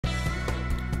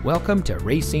Welcome to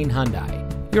Racine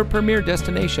Hyundai, your premier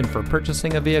destination for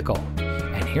purchasing a vehicle.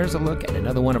 And here's a look at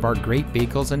another one of our great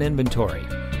vehicles in inventory.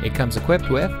 It comes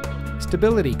equipped with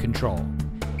stability control,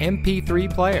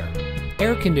 MP3 player,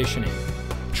 air conditioning,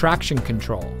 traction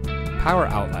control, power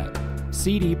outlet,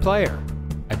 CD player,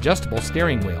 adjustable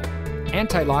steering wheel,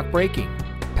 anti-lock braking,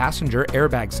 passenger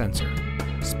airbag sensor,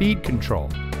 speed control,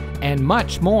 and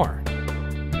much more.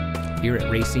 Here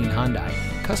at Racine Hyundai,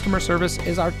 customer service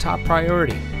is our top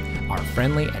priority. Our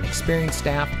friendly and experienced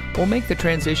staff will make the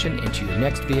transition into your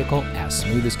next vehicle as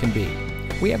smooth as can be.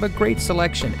 We have a great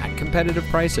selection at competitive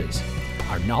prices.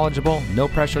 Our knowledgeable,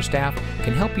 no-pressure staff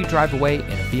can help you drive away in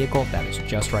a vehicle that is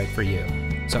just right for you.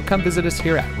 So come visit us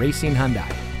here at Racine Hyundai.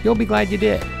 You'll be glad you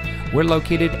did. We're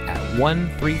located at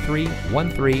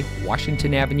 13313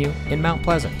 Washington Avenue in Mount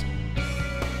Pleasant.